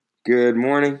Good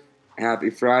morning.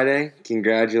 Happy Friday.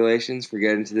 Congratulations for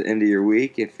getting to the end of your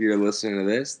week. If you're listening to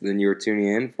this, then you're tuning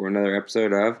in for another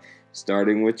episode of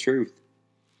Starting with Truth.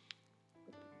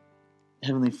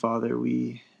 Heavenly Father,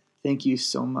 we thank you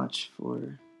so much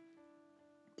for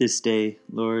this day,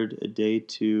 Lord, a day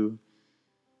to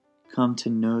come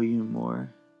to know you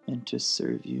more and to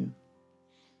serve you.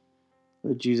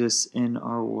 Lord Jesus, in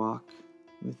our walk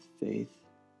with faith,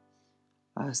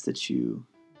 I ask that you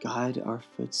guide our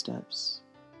footsteps,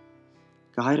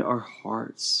 guide our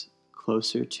hearts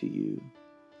closer to you,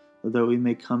 that we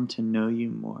may come to know you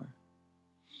more.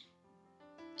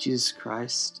 Jesus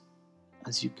Christ,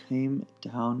 as you came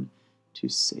down to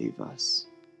save us,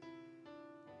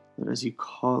 Lord, as you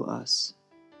call us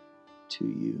to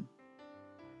you,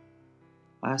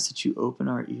 I ask that you open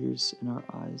our ears and our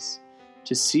eyes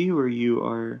to see where you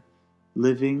are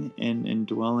living and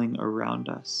indwelling around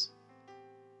us,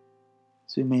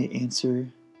 so we may answer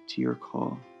to your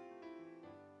call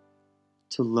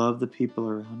to love the people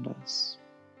around us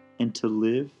and to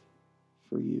live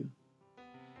for you.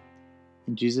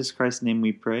 In Jesus Christ's name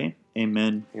we pray.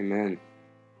 Amen. Amen.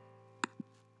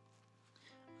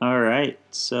 All right,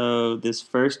 so this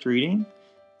first reading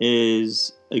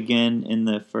is again in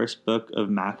the first book of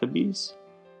Maccabees,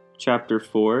 chapter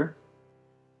 4,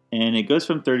 and it goes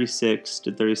from 36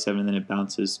 to 37, and then it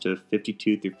bounces to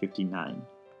 52 through 59.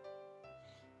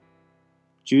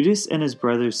 Judas and his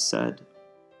brothers said,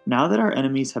 "Now that our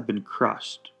enemies have been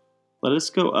crushed, let us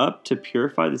go up to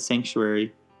purify the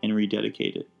sanctuary and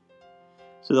rededicate it."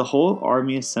 So the whole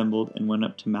army assembled and went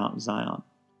up to Mount Zion.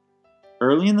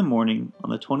 Early in the morning,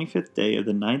 on the 25th day of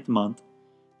the 9th month,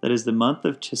 that is the month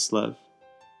of Chislev,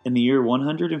 in the year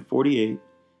 148,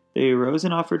 they arose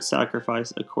and offered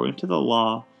sacrifice according to the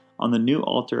law on the new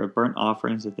altar of burnt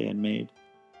offerings that they had made.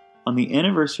 On the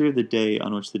anniversary of the day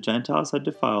on which the Gentiles had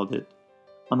defiled it,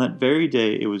 on that very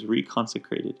day it was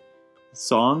reconsecrated, with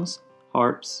songs,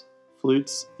 harps,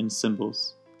 flutes, and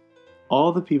cymbals.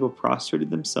 All the people prostrated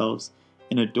themselves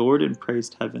and adored and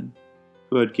praised heaven,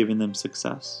 who had given them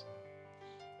success.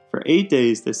 For 8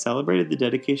 days they celebrated the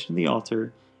dedication of the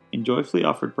altar and joyfully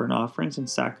offered burnt offerings and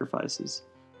sacrifices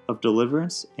of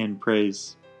deliverance and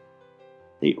praise.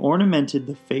 They ornamented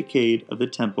the facade of the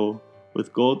temple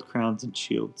with gold crowns and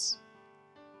shields.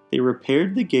 They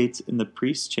repaired the gates in the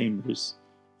priests' chambers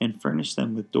and furnished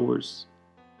them with doors.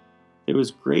 There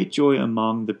was great joy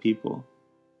among the people,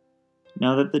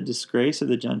 now that the disgrace of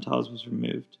the Gentiles was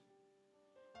removed.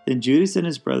 Then Judas and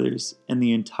his brothers and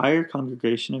the entire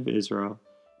congregation of Israel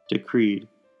decreed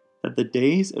that the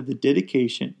days of the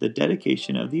dedication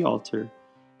of the altar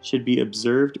should be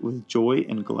observed with joy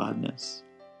and gladness,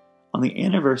 on the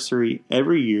anniversary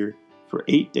every year for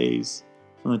 8 days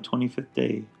from the 25th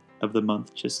day of the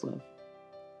month Chislev.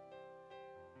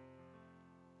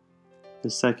 The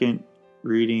second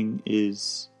reading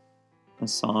is a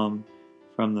psalm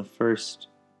from the first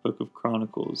book of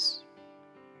Chronicles.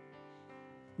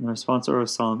 And the responsorial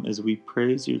psalm is, "We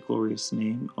praise your glorious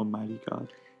name, Almighty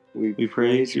God." We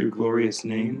praise your glorious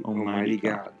name, Almighty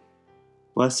God.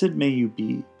 Blessed may you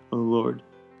be, O Lord,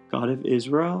 God of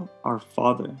Israel, our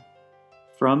Father,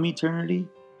 from eternity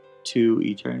to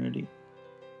eternity.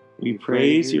 We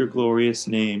praise your glorious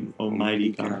name,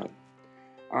 Almighty God.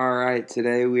 All right,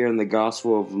 today we are in the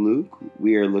Gospel of Luke.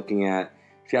 We are looking at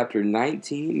chapter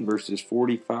 19, verses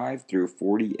 45 through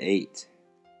 48.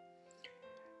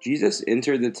 Jesus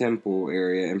entered the temple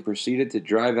area and proceeded to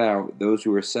drive out those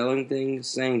who were selling things,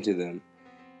 saying to them,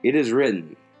 "It is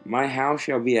written, 'My house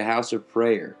shall be a house of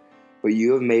prayer,' but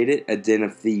you have made it a den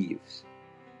of thieves."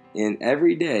 And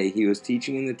every day he was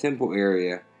teaching in the temple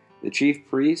area. The chief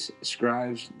priests,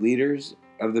 scribes, leaders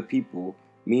of the people,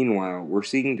 meanwhile, were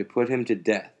seeking to put him to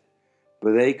death,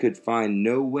 but they could find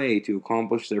no way to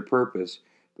accomplish their purpose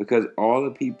because all the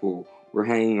people were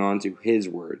hanging on to his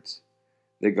words.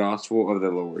 The Gospel of the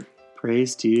Lord.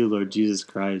 Praise to you, Lord Jesus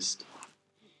Christ.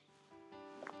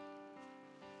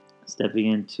 Stepping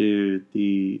into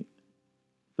the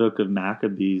book of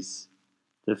Maccabees,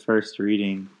 the first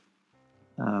reading,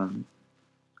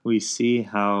 we see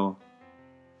how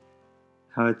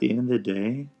at the end of the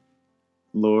day,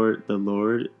 the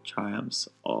Lord triumphs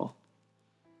all.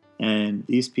 And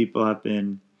these people have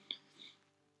been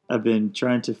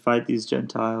trying to fight these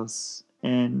Gentiles,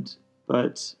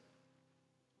 but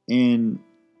in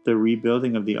the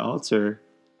rebuilding of the altar,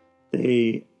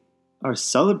 they are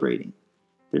celebrating.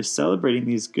 They're celebrating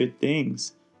these good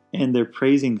things, and they're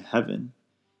praising heaven,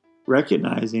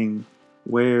 recognizing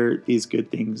where these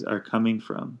good things are coming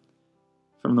from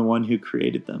the one who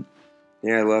created them.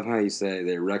 Yeah, I love how you say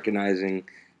they're recognizing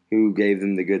who gave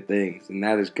them the good things, and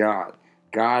that is God.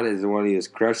 God is the one who has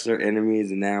crushed their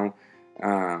enemies, and now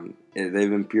they've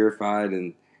been purified,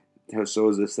 and so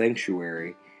is the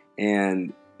sanctuary.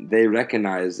 And they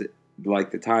recognize it,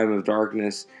 like the time of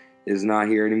darkness is not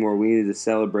here anymore. We need to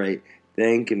celebrate,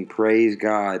 thank, and praise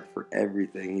God for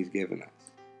everything He's given us.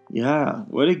 Yeah,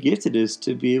 what a gift it is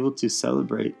to be able to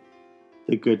celebrate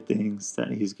the good things that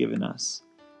He's given us.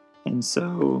 And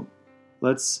so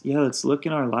let's look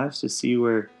in our lives to see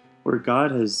where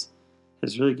God has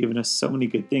really given us so many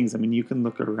good things. I mean, you can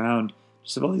look around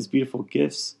just of all these beautiful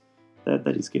gifts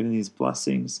that He's given, these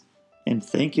blessings, and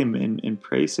thank Him and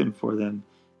praise Him for them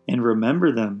and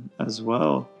remember them as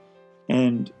well.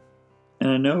 And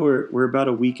I know we're about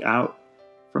a week out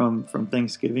from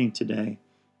Thanksgiving today.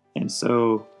 And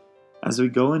so as we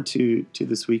go into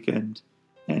this weekend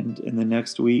and in the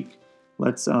next week,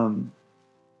 let's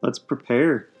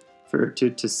prepare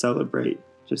to celebrate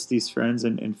just these friends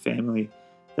and family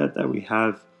that we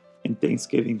have in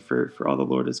Thanksgiving for all the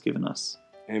Lord has given us.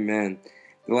 Amen.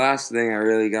 The last thing I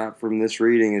really got from this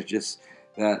reading is just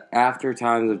that after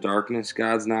times of darkness,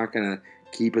 God's not going to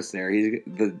keep us there.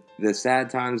 The sad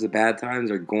times, the bad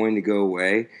times are going to go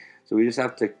away. So we just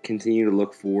have to continue to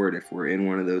look forward if we're in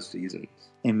one of those seasons.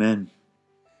 Amen.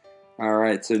 All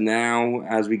right, so now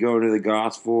as we go into the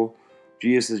gospel,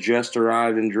 Jesus has just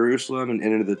arrived in Jerusalem and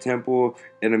entered the temple,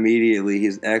 and immediately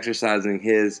he's exercising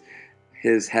his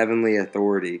heavenly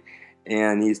authority.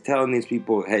 And he's telling these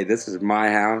people, hey, this is my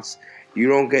house. You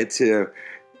don't get to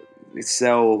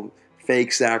sell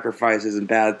fake sacrifices and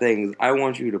bad things. I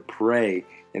want you to pray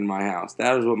in my house.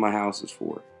 That is what my house is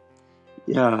for.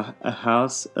 Yeah, a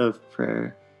house of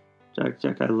prayer.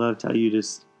 Jack, I loved how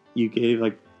you gave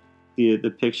like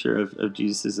the picture of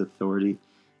Jesus' authority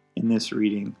in this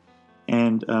reading.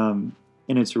 And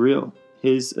it's real.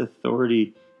 His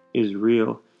authority is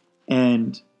real.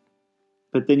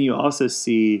 But then you also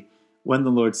see when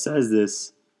the Lord says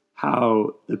this,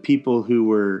 how the people who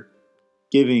were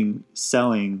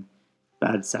selling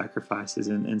bad sacrifices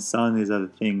and selling these other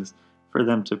things for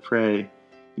them to pray,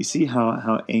 you see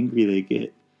how angry they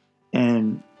get.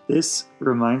 And this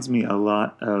reminds me a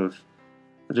lot of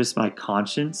just my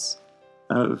conscience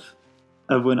of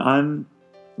when I'm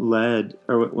led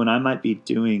or when I might be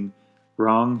doing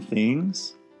wrong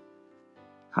things,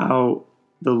 how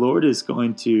the Lord is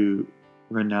going to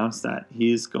renounce that.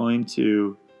 He is going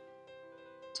to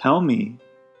tell me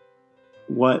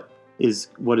what is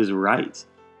right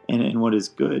and what is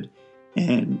good.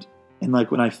 And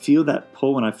like when I feel that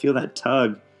pull, when I feel that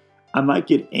tug, I might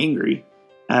get angry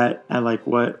at like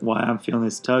why I'm feeling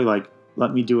this tug, like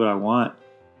let me do what I want.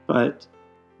 But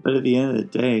at the end of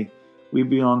the day, we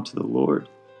belong to the Lord.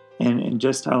 And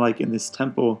just how like in this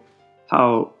temple,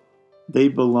 how they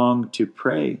belong to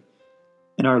pray.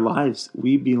 In our lives,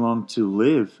 we belong to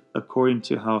live according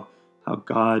to how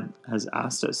God has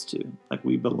asked us to. Like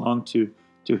we belong to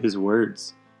His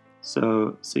words.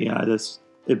 So yeah,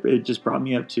 it just brought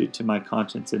me up to my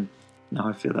conscience, and now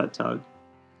I feel that tug.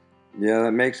 Yeah,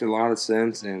 that makes a lot of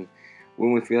sense. And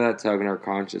when we feel that tug in our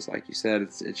conscience, like you said,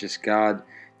 it's just God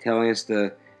telling us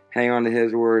to hang on to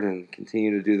His word and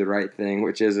continue to do the right thing,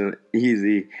 which isn't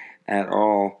easy at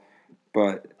all.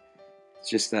 But it's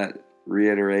just that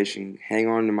reiteration, hang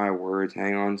on to my words,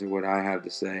 hang on to what I have to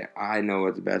say. I know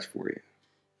what's best for you.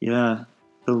 Yeah,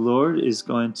 the Lord is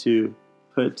going to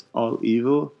put all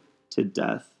evil to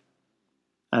death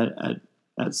at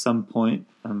some point,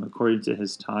 according to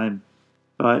His time.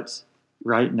 But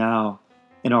right now,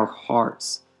 in our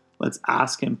hearts, let's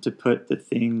ask Him to put the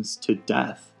things to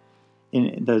death,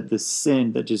 in the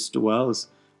sin that just dwells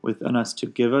within us, to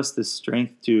give us the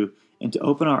strength to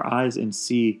open our eyes and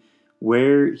see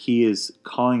where He is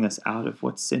calling us out of,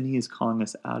 what sin He is calling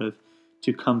us out of,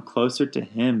 to come closer to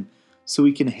Him so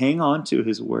we can hang on to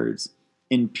His words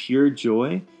in pure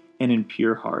joy and in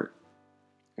pure heart.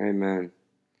 Amen.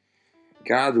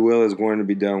 God's will is going to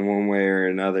be done one way or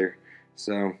another.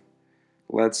 So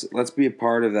let's be a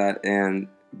part of that and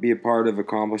be a part of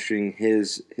accomplishing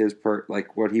his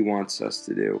like what He wants us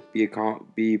to do.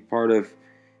 Be part of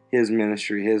His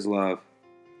ministry, His love.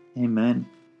 Amen.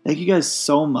 Thank you guys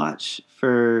so much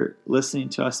for listening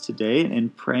to us today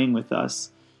and praying with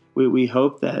us. We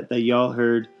hope that y'all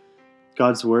heard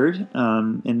God's word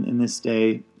in this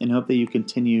day, and hope that you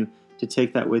continue to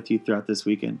take that with you throughout this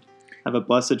weekend. Have a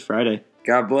blessed Friday.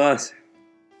 God bless.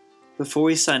 Before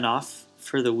we sign off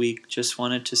for the week, just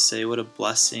wanted to say what a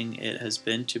blessing it has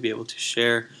been to be able to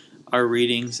share our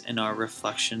readings and our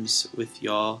reflections with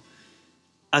y'all.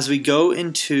 As we go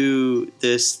into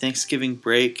this Thanksgiving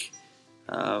break,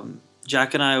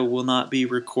 Jack and I will not be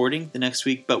recording the next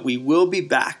week, but we will be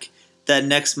back that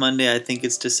next Monday. I think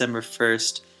it's December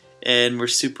 1st. and we're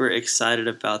super excited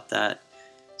about that.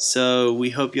 So we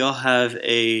hope y'all have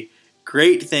a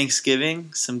great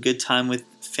Thanksgiving, some good time with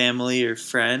family or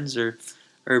friends or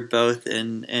both,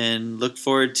 and look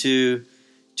forward to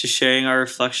sharing our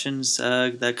reflections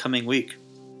that coming week.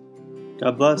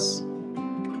 God bless.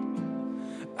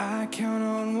 I count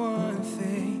on one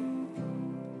thing: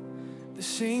 the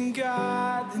same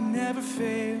God that never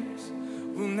fails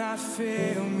will not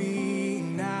fail me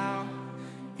now.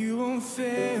 You won't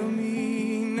fail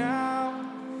me now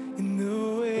in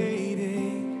the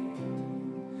waiting.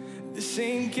 The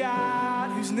same God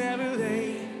who's never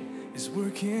late is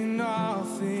working all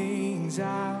things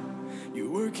out.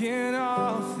 You're working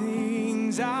all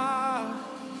things out.